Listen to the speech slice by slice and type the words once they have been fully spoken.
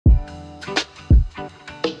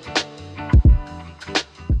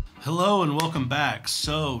Hello and welcome back.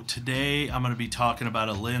 So today I'm going to be talking about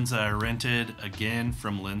a lens that I rented again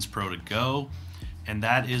from Lens Pro to Go, and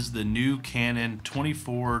that is the new Canon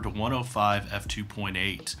 24-105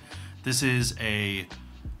 f2.8. This is a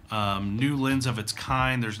new lens of its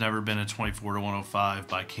kind. There's never been a 24-105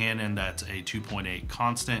 by Canon that's a 2.8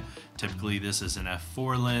 constant. Typically this is an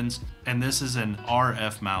f4 lens, and this is an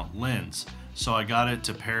RF mount lens. So I got it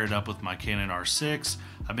to pair it up with my Canon R6.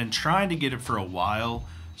 I've been trying to get it for a while,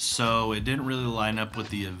 so it didn't really line up with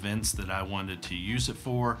the events that I wanted to use it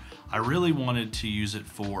for. I really wanted to use it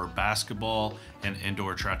for basketball and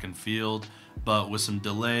indoor track and field, but with some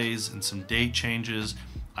delays and some date changes,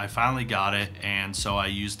 I finally got it, and so I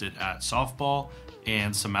used it at softball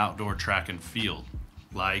and some outdoor track and field,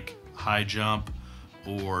 like high jump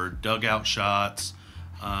or dugout shots.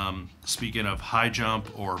 Speaking of high jump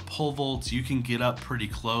or pole vaults, you can get up pretty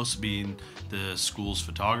close being the school's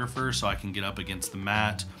photographer, so I can get up against the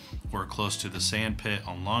mat or close to the sand pit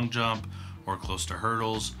on long jump or close to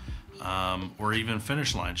hurdles, or even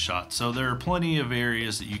finish line shots. So there are plenty of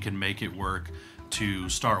areas that you can make it work to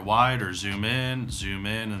start wide or zoom in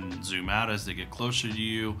and zoom out as they get closer to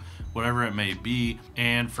you, whatever it may be.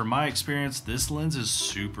 And from my experience, this lens is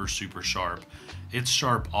super sharp. It's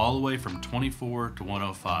sharp all the way from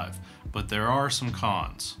 24-105, but there are some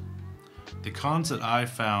cons. The cons that I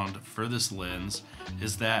found for this lens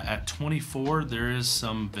is that at 24 there is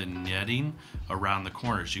some vignetting around the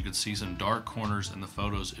corners. You can see some dark corners in the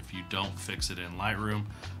photos if you don't fix it in Lightroom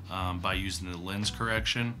by using the lens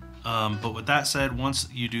correction. But with that said, once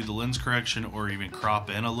you do the lens correction or even crop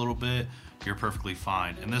in a little bit, you're perfectly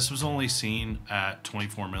fine. And this was only seen at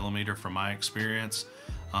 24mm from my experience.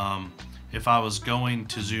 If I was going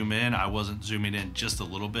to zoom in, I wasn't zooming in just a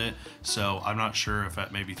little bit, so I'm not sure if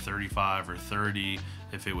at maybe 35 or 30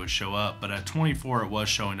 if it would show up, but at 24 it was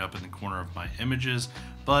showing up in the corner of my images,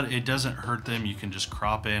 but it doesn't hurt them. You can just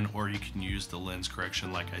crop in or you can use the lens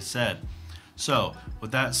correction like I said. So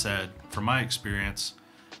with that said, from my experience,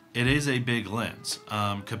 it is a big lens.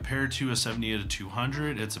 Compared to a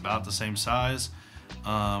 70-200, it's about the same size.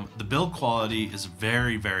 The build quality is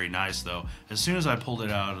very nice though. As soon as I pulled it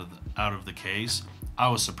out of the case, I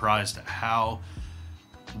was surprised at how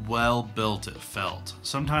well built it felt.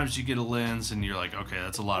 Sometimes you get a lens and you're like, okay,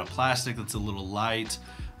 that's a lot of plastic, that's a little light,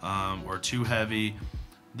 or too heavy.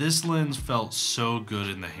 This lens felt so good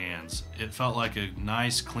in the hands. It felt like a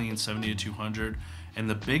nice clean 70-200, and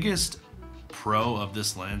the biggest pro of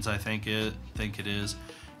this lens, I think it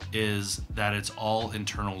is that it's all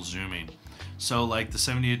internal zooming. So like the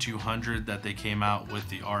 70-200 that they came out with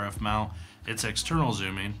the RF mount, it's external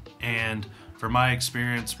zooming, and from my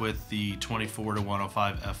experience with the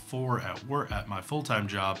 24-105 f4 at my full-time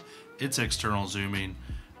job, it's external zooming,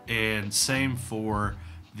 and same for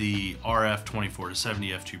the RF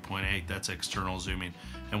 24-70 f2.8, that's external zooming.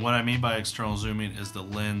 And what I mean by external zooming is the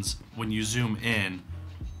lens, when you zoom in,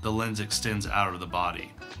 the lens extends out of the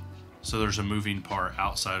body. So there's a moving part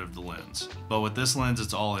outside of the lens. But with this lens,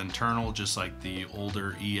 it's all internal, just like the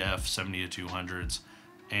older EF 70-200s.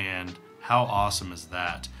 And how awesome is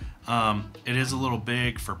that? It is a little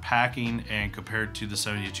big for packing, and compared to the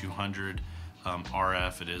 70-200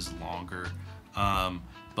 RF, it is longer.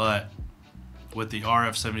 But with the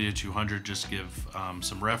RF 70-200, just give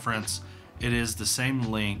some reference, it is the same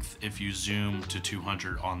length if you zoom to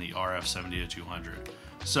 200 on the RF 70-200.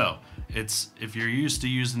 So if you're used to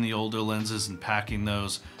using the older lenses and packing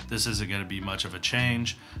those, this isn't going to be much of a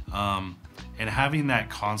change. And having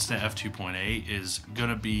that constant f2.8 is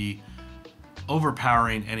going to be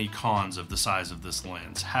overpowering any cons of the size of this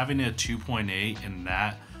lens. Having a 2.8 in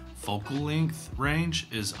that focal length range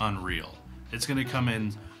is unreal. It's going to come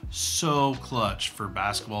in so clutch for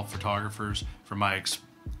basketball photographers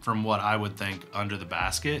from what I would think under the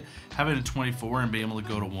basket. Having a 24 and being able to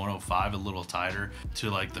go to 105 a little tighter to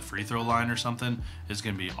like the free throw line or something is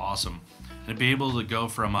going to be awesome. And be able to go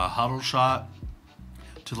from a huddle shot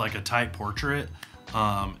to like a tight portrait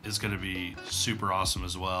is going to be super awesome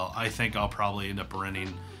as well. I think I'll probably end up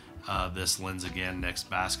renting this lens again next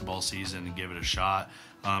basketball season and give it a shot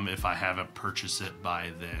if I haven't purchased it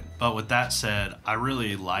by then. But with that said, I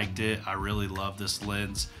really liked it. I really love this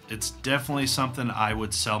lens. It's definitely something I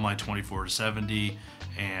would sell my 24-70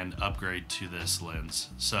 and upgrade to this lens.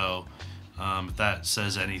 So if that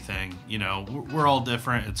says anything, you know, we're all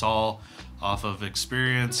different. It's all off of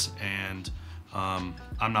experience, and I'm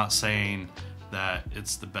not saying that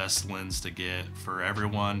it's the best lens to get for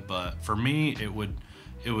everyone, but for me it would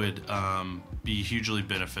be hugely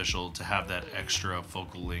beneficial to have that extra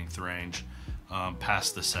focal length range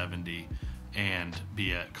past the 70 and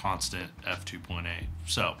be at constant f2.8.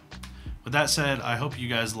 So With that said, I hope you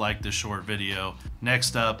guys liked this short video.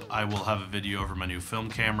 Next up, I will have a video over my new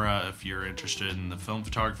film camera if you're interested in the film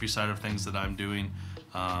photography side of things that I'm doing.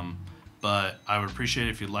 But I would appreciate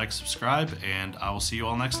it if you'd like, subscribe, and I will see you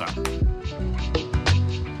all next time.